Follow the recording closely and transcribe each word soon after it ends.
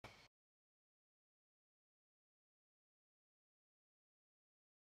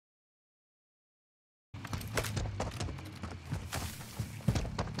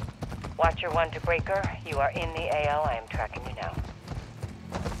Watcher 1 to Breaker, you are in the AO. I am tracking you now.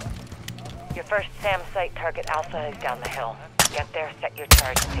 Your first SAM site target Alpha is down the hill. Get there, set your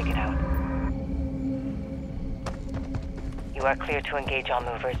charge, and take it out. You are clear to engage all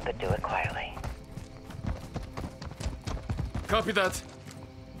movers, but do it quietly. Copy that.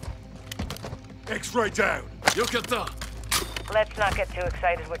 X-ray down. Yokata. Let's not get too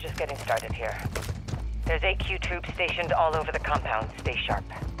excited, we're just getting started here. There's AQ troops stationed all over the compound. Stay sharp.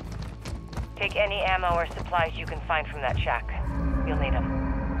 Take any ammo or supplies you can find from that shack. You'll need them.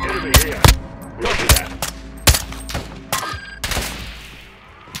 Enemy here. Copy that.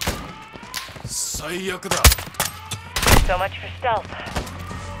 Saiyakada. So much for stealth.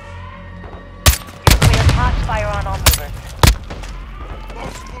 You're clear. Hot fire on all movers.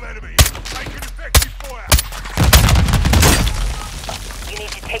 Multiple enemy. Taking effective fire. You need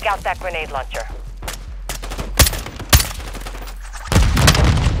to take out that grenade launcher.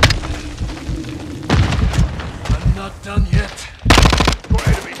 I'm not done yet. Got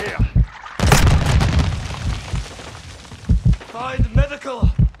enemy here. Find medical.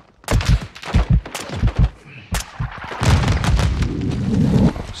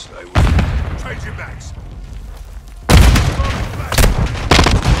 Stay with me. Changing mags.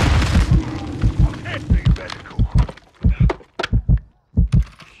 I'm empty medical.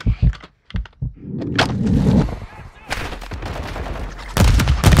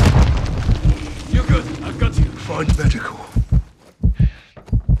 You're good. I've got you. Find medical.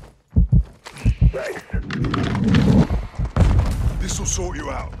 Thanks. This'll sort you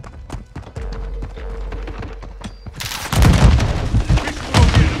out.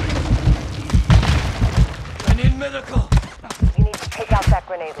 I need medical. You need to take out that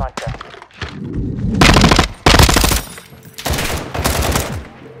grenade launcher.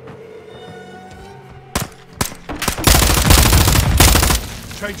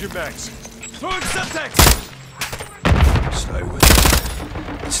 Changing mags. Throwing Semtex. Stay with me.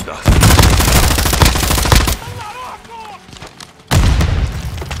 It's nothing.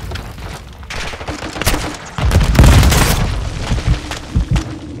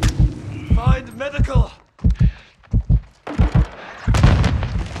 Find medical.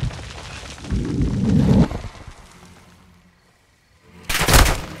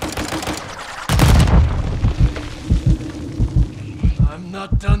 I'm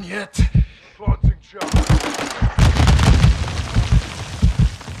not done yet. Planting charge.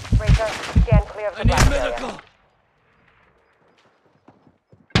 Breaker, stand clear of I the need blast medical. area.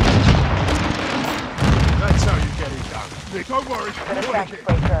 That's how you get it done. Don't worry. Good effect,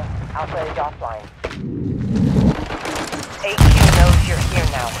 Breaker. Alpha is offline. AQ knows you're here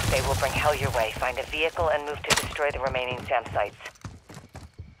now. They will bring hell your way. Find a vehicle and move to destroy the remaining SAM sites.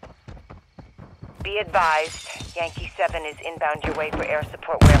 Be advised, Yankee 7 is inbound your way for air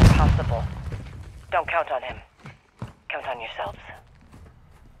support wherever possible. Don't count on him. Count on yourselves.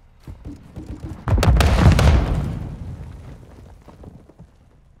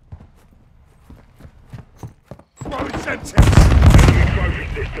 Throwing Semtex. Enemy trophy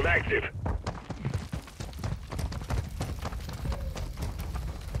system active.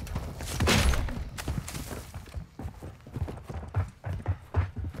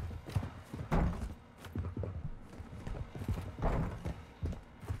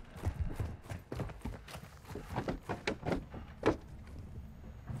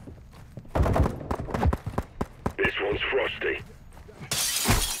 This one's frosty.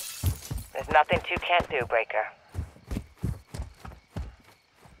 There's nothing 2 can't do, Breaker.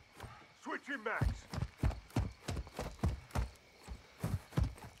 Switching mags.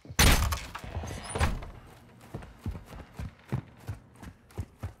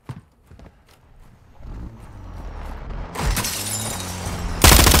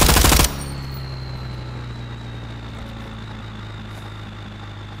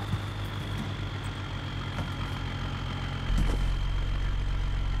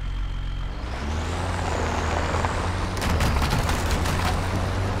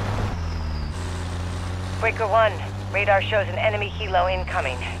 Breaker 1, radar shows an enemy helo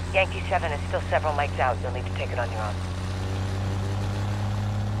incoming. Yankee 7 is still several mics out. You'll need to take it on your own.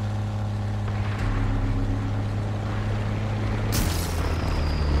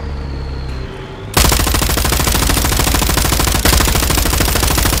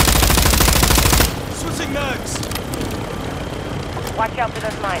 Switching mags. Watch out for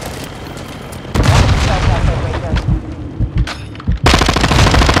those mines. Watch yourself out there, Breaker.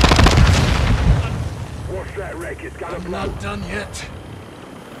 Watch that wreck, it's gonna I'm blow. not done yet.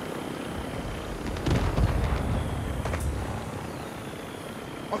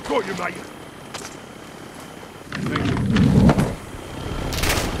 I've got you, mate. Thank you.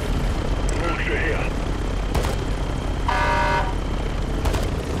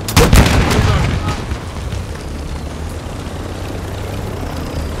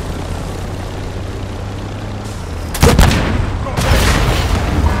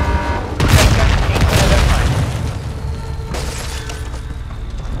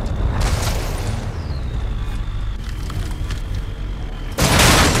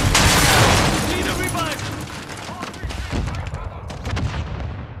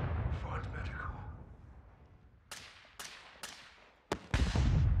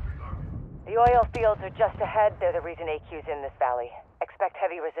 The oil fields are just ahead. They're the reason AQ's in this valley. Expect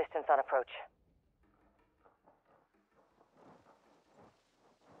heavy resistance on approach.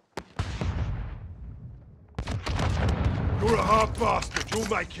 You're a hard bastard. You'll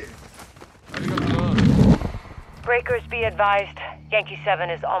make it. Breakers, be advised. Yankee 7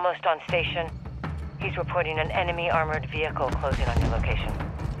 is almost on station. He's reporting an enemy armored vehicle closing on your location.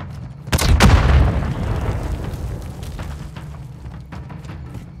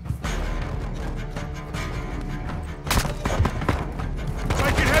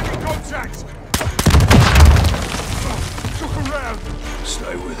 Taking heavy contact. Look around.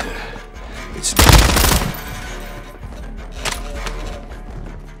 Stay with it. It's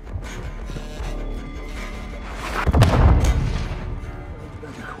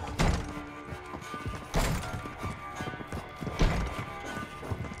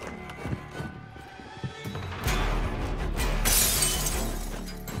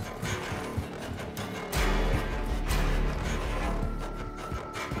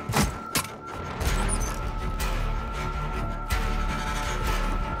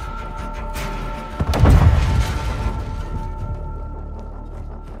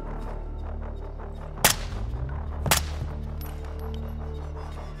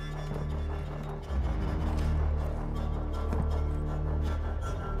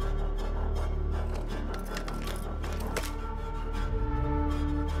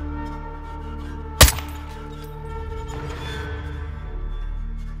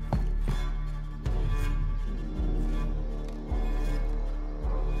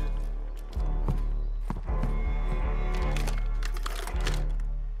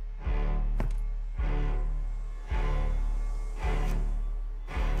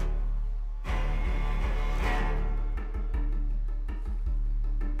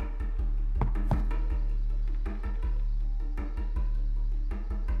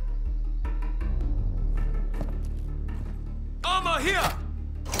armor here!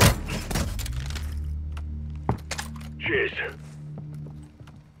 Cheers.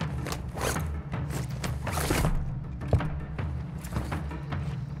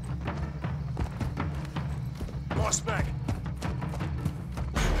 Nice back.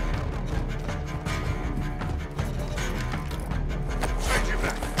 Change it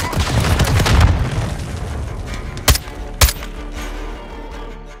back.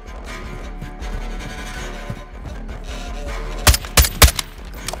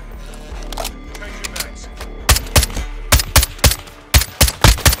 Change your backs.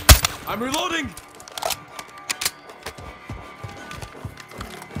 I'm reloading!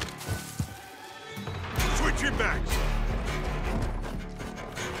 Switching backs.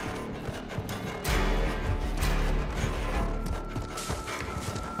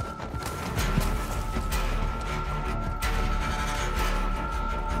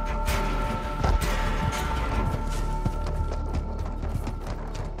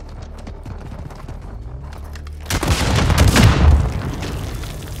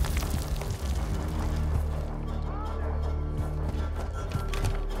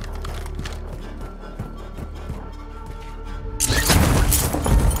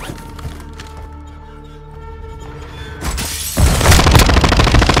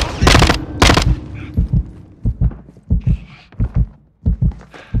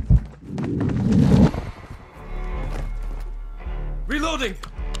 Reloading!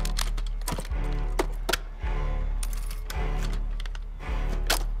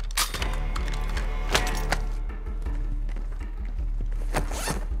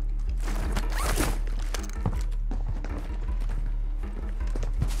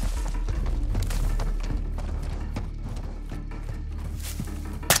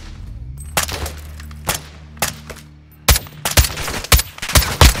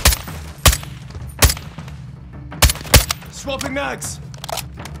 Swapping mags!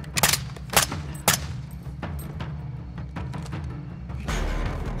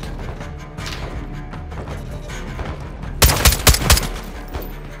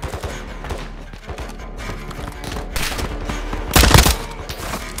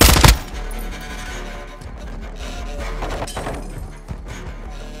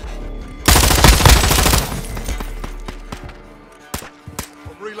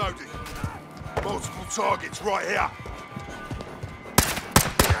 I'm reloading. Multiple targets right here.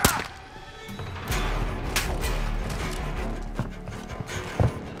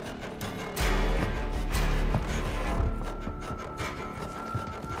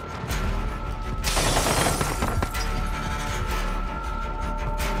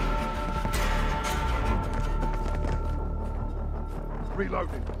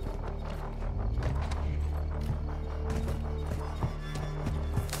 Reloading.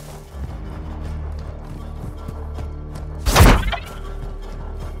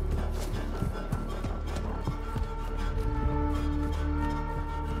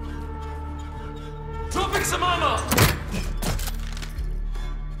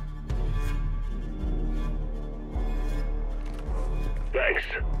 Thanks.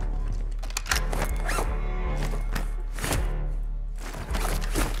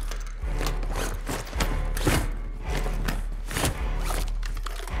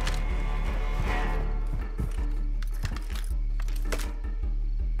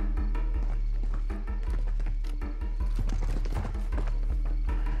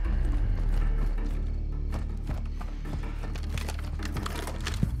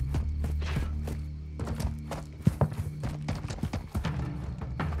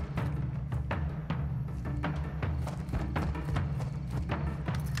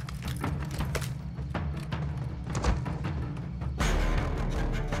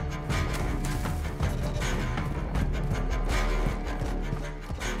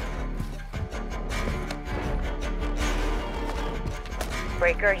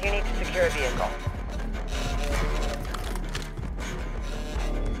 Breaker, you need to secure a vehicle.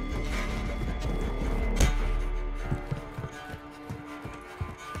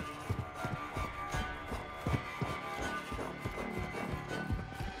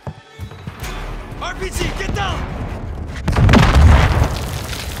 RPG, get down!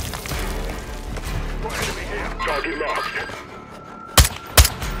 Got enemy here. Target locked.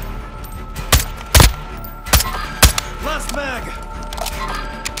 Last mag!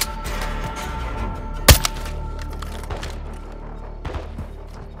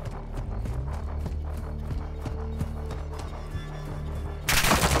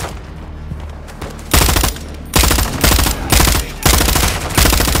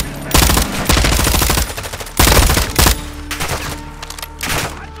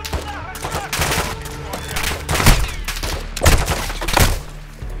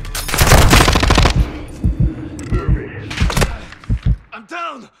 I'm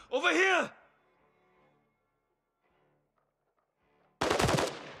down! Over here!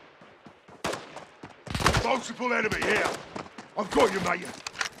 Multiple enemy here. I've got you, mate.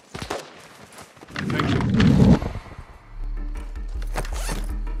 Thank you.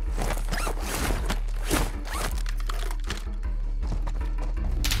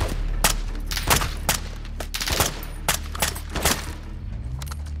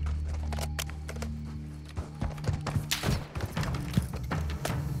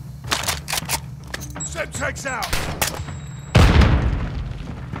 Semtex out.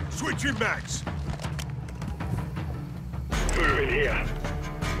 Switching mags. Moving here.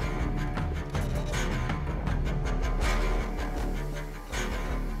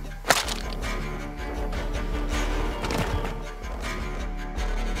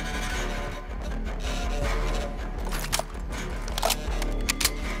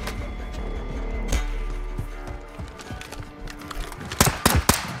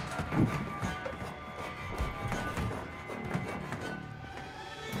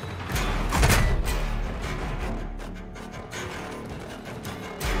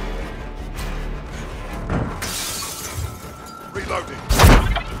 Reloading.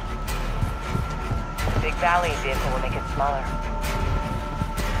 Big Valley vehicle will make it smaller.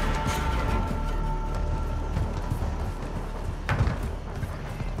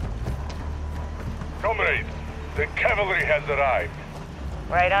 Comrades, the cavalry has arrived.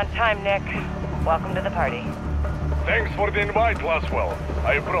 Right on time, Nick. Welcome to the party. Thanks for the invite, Laswell.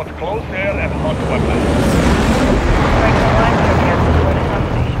 I brought close air and hot weapons. Breaker 1, you're here to support us on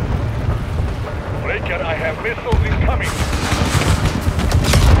station. Breaker, I have missiles incoming.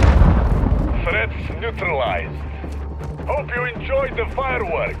 Threats neutralized. Hope you enjoyed the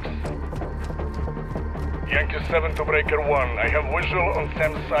fireworks. Yankee 7 to Breaker 1. I have visual on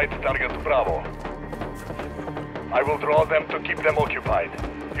Sam's side, target Bravo. I will draw them to keep them occupied.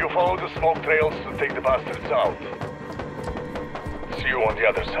 You follow the smoke trails to take the bastards out. See you on the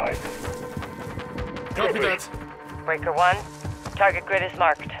other side. Copy that. Breaker 1, target grid is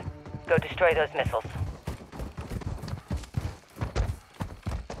marked. Go destroy those missiles.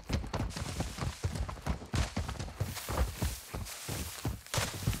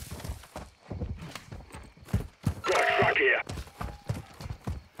 Got a truck here.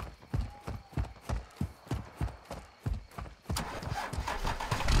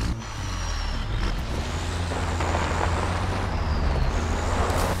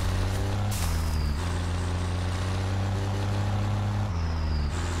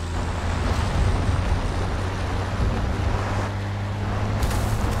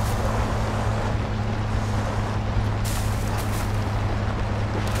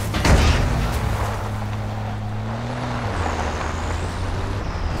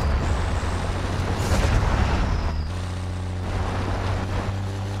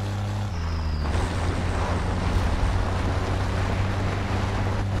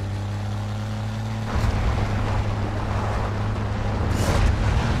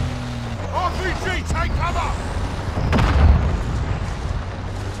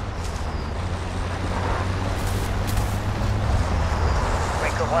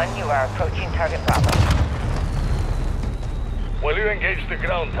 1, you are approaching target Bravo. While you engage the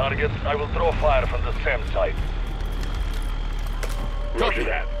ground targets, I will throw fire from the SAM site. Copy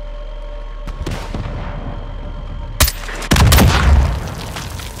that.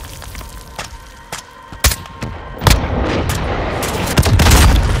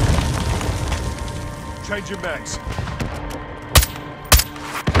 Changing mags.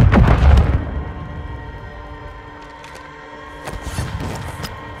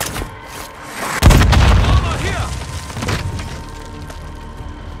 Armor here!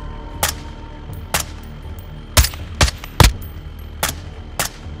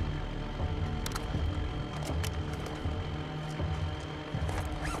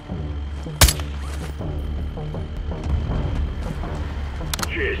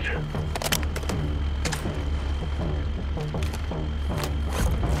 Cheers.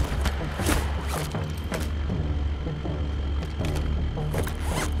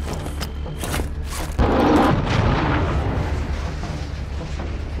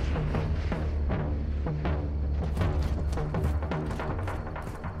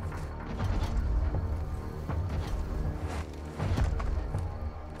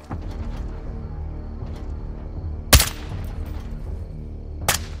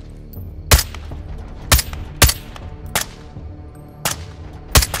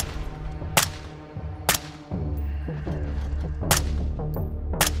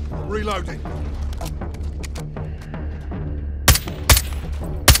 Reloading.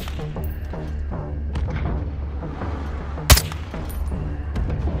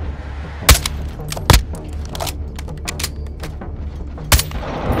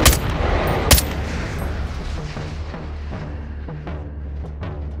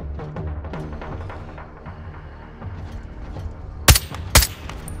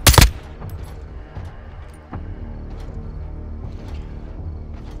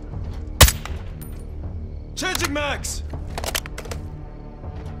 Changing mags!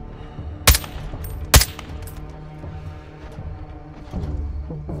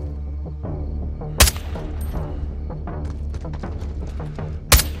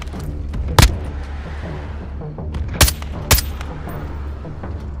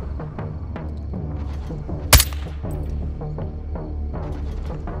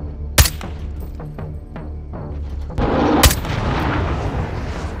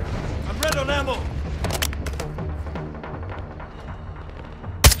 I'm red on ammo!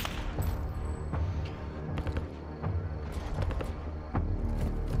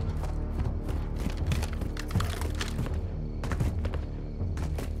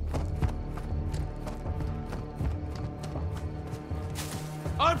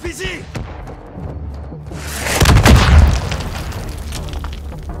 RPG!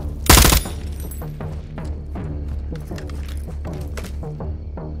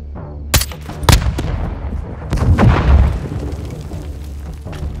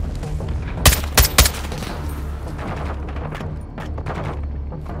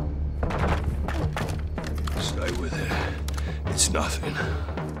 Stay with it. It's nothing.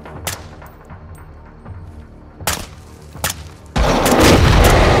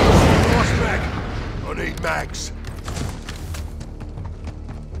 Lost mag. I need mags.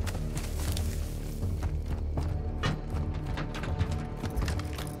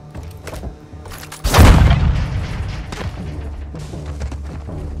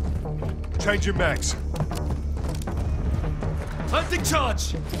 Changing mags. Hunting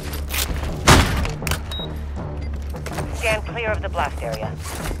charge! Stand clear of the blast area.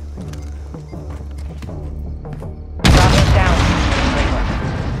 Bravo down.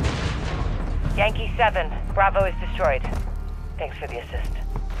 Yankee 7, Bravo is destroyed. Thanks for the assist.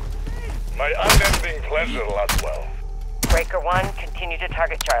 My unending pleasure, Laswell. Breaker 1, continue to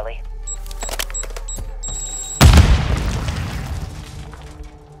target Charlie.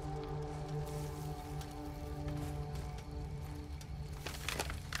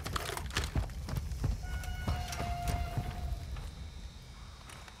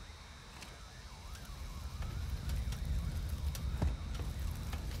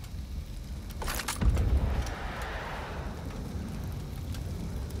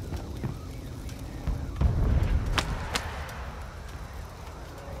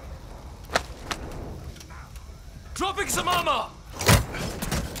 Dropping some armor!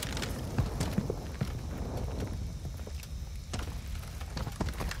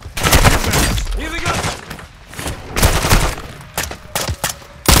 Healing up!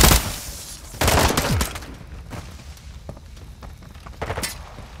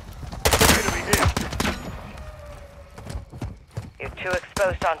 Enemy here. You're too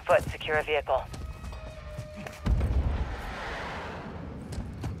exposed on foot. Secure a vehicle.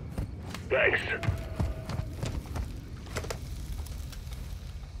 Thanks.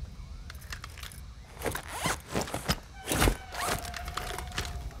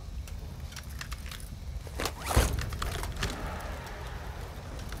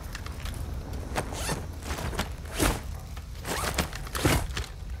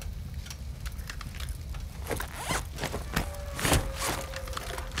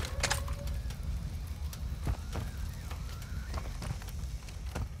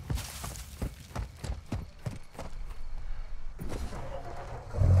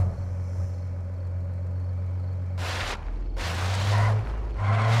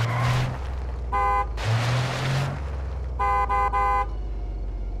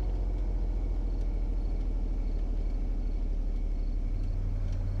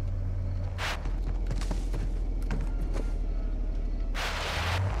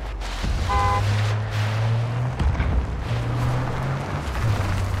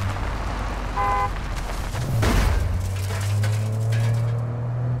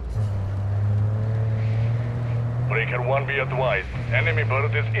 Breaker 1, be advised. Enemy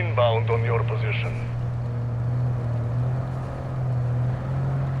bird is inbound on your position.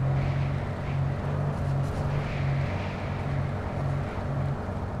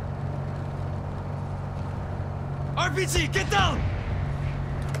 RPG, get down!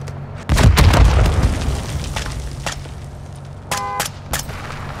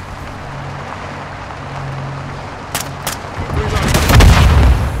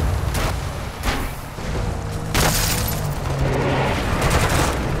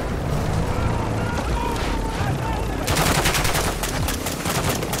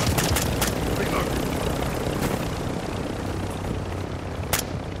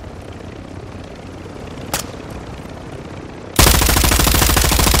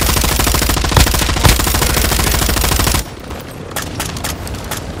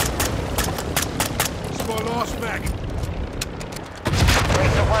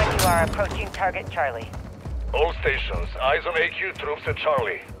 Breaker 1, you are approaching target Charlie. All stations, eyes on AQ troops at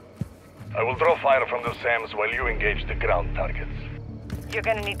Charlie. I will draw fire from the SAMs while you engage the ground targets. You're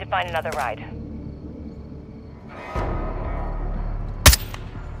gonna need to find another ride.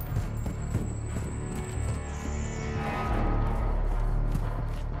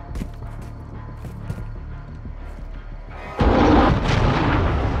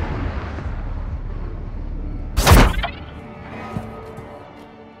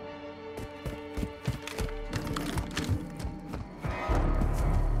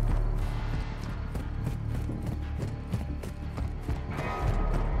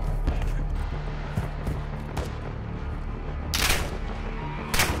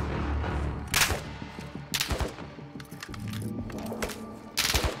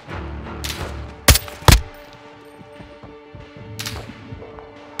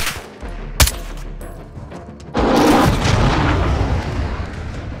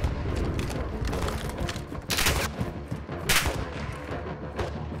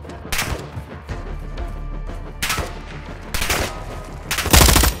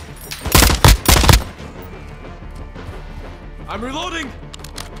 I'm reloading!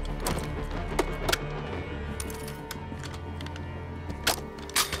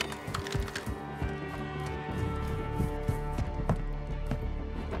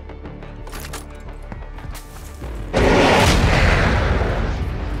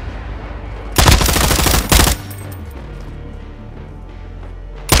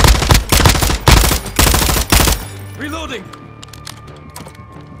 Reloading!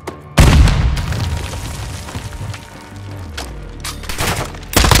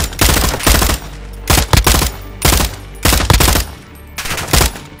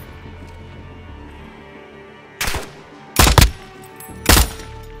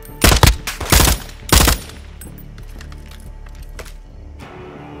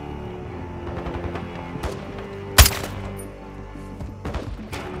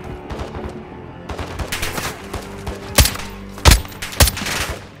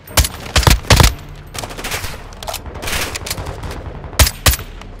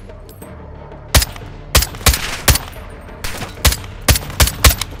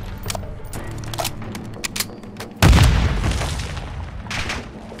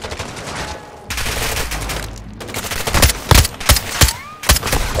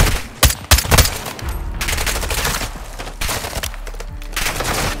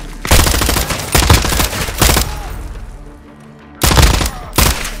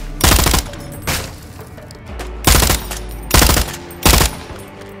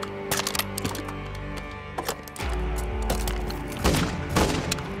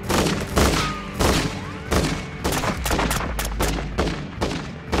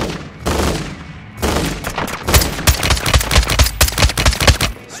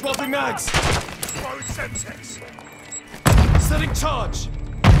 Dropping mags! Throwing Semtex! Setting charge!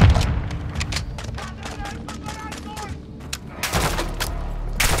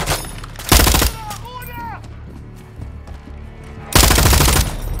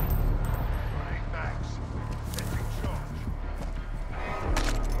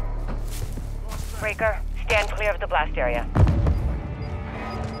 Breaker, stand clear of the blast area.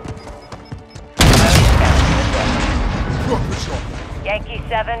 Drop the shot! Yankee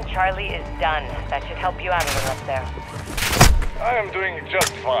 7, Charlie is done. That should help you out a little up there. I am doing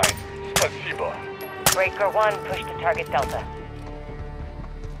just fine. Spasibo. Breaker 1, push to target Delta.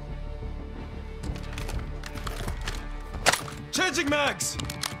 Changing mags!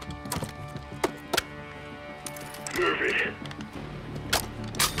 Moving.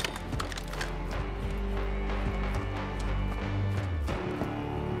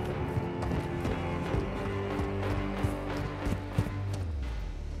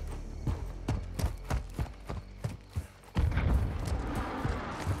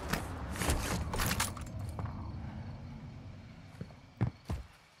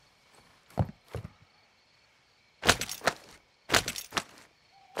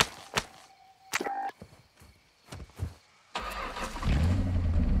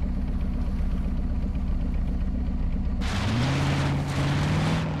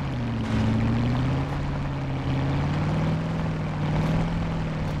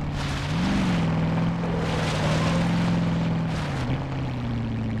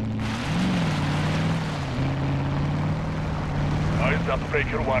 Up,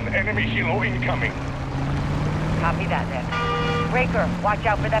 Breaker 1. Enemy helo incoming. Copy that, then. Breaker, watch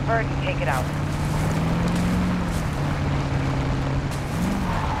out for that bird and take it out.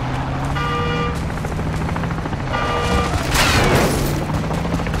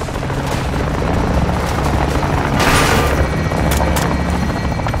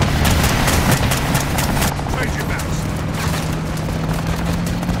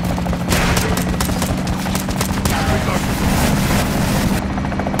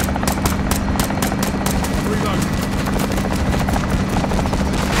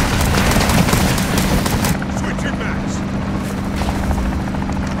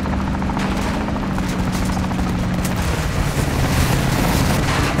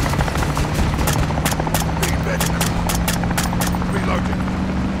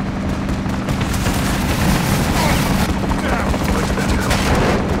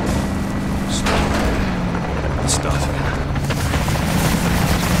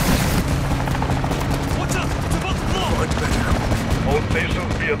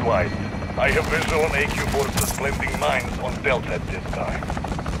 I have visual on AQ forces planting mines on Delta at this time.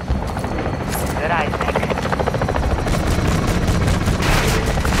 Good eyes, Nick.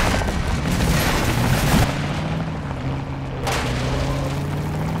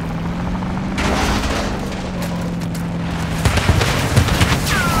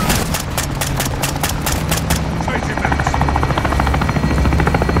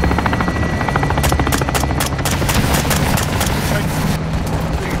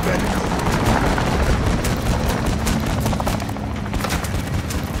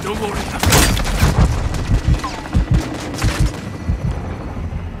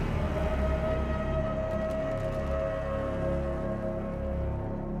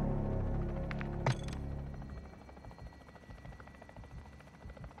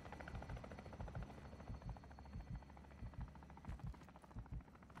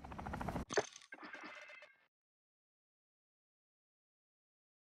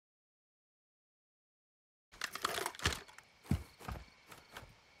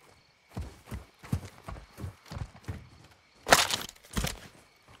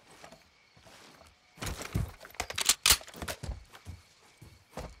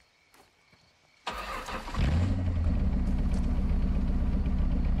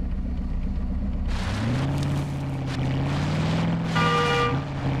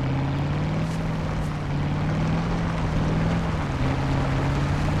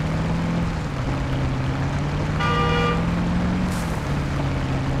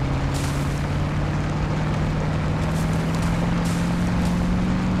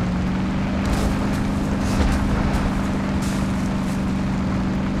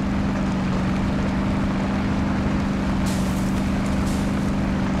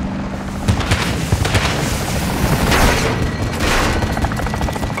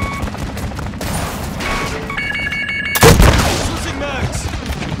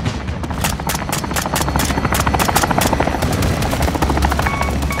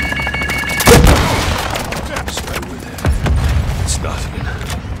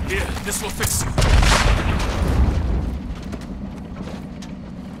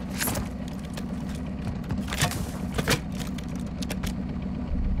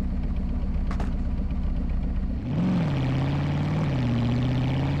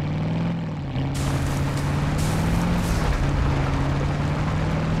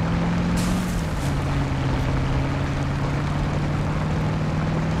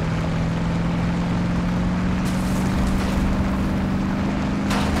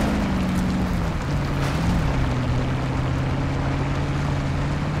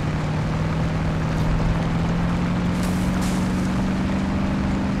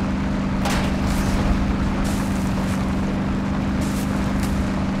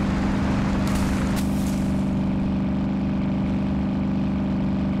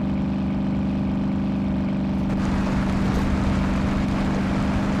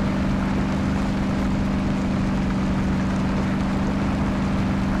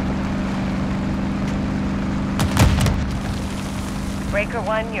 Breaker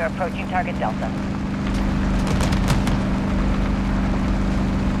 1, you're approaching target Delta.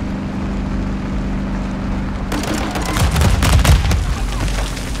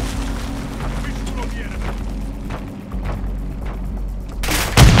 Visual on the enemy.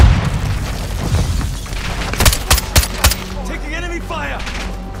 Taking enemy fire!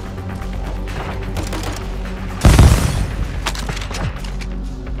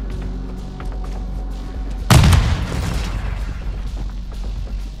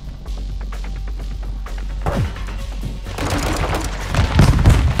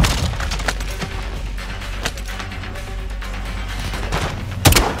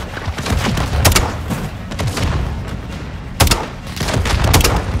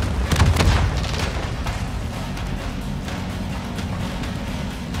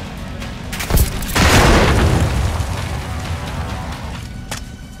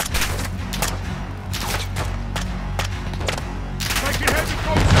 Taking heavy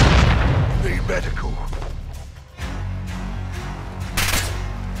contact. Need medical.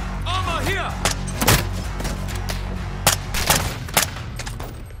 Armor here!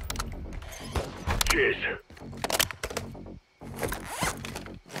 Cheers.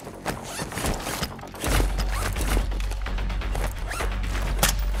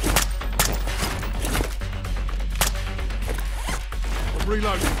 I'm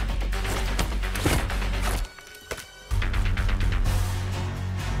reloading.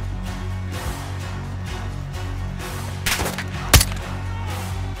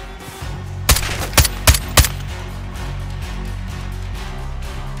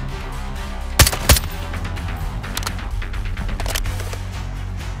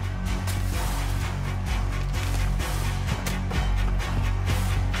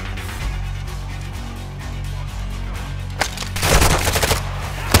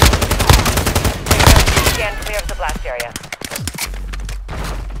 Stand clear of the blast area.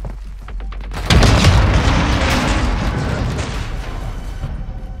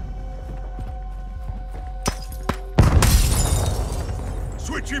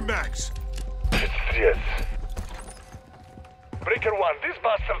 Switching mags. Yes. Breaker 1, these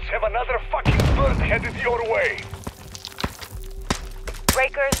bastards have another fucking bird headed your way.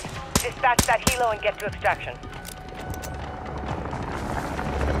 Breakers, dispatch that helo and get to extraction.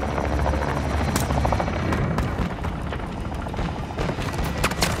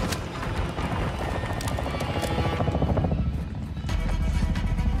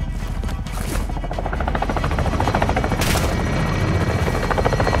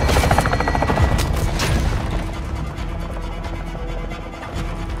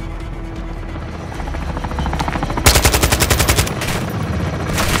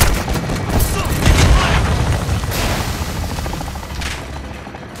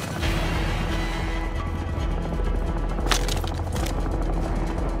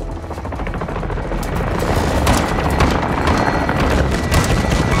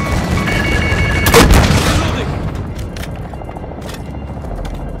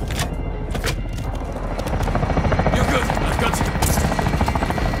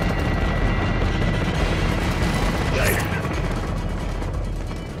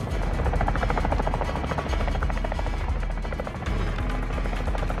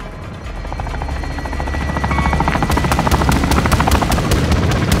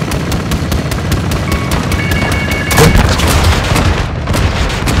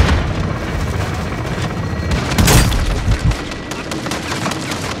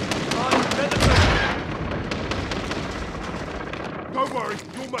 Don't worry,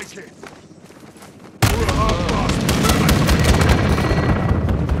 you'll make it. You're a hard bastard.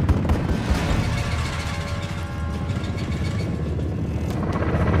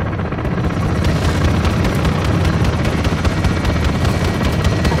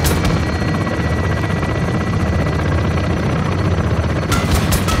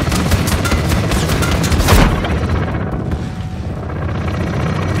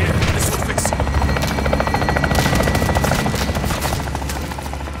 Here, this will fix it.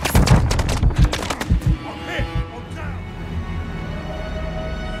 I'm hit. I'm down.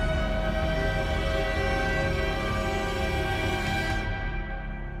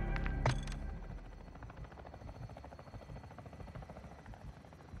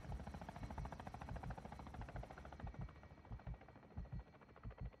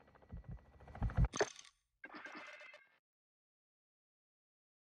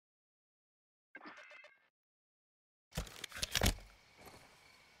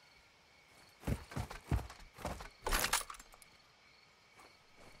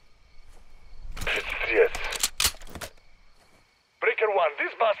 Yes. Breaker 1,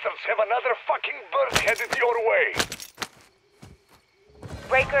 these bastards have another fucking bird headed your way.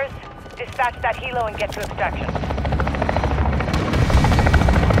 breakers, dispatch that helo and get to extraction.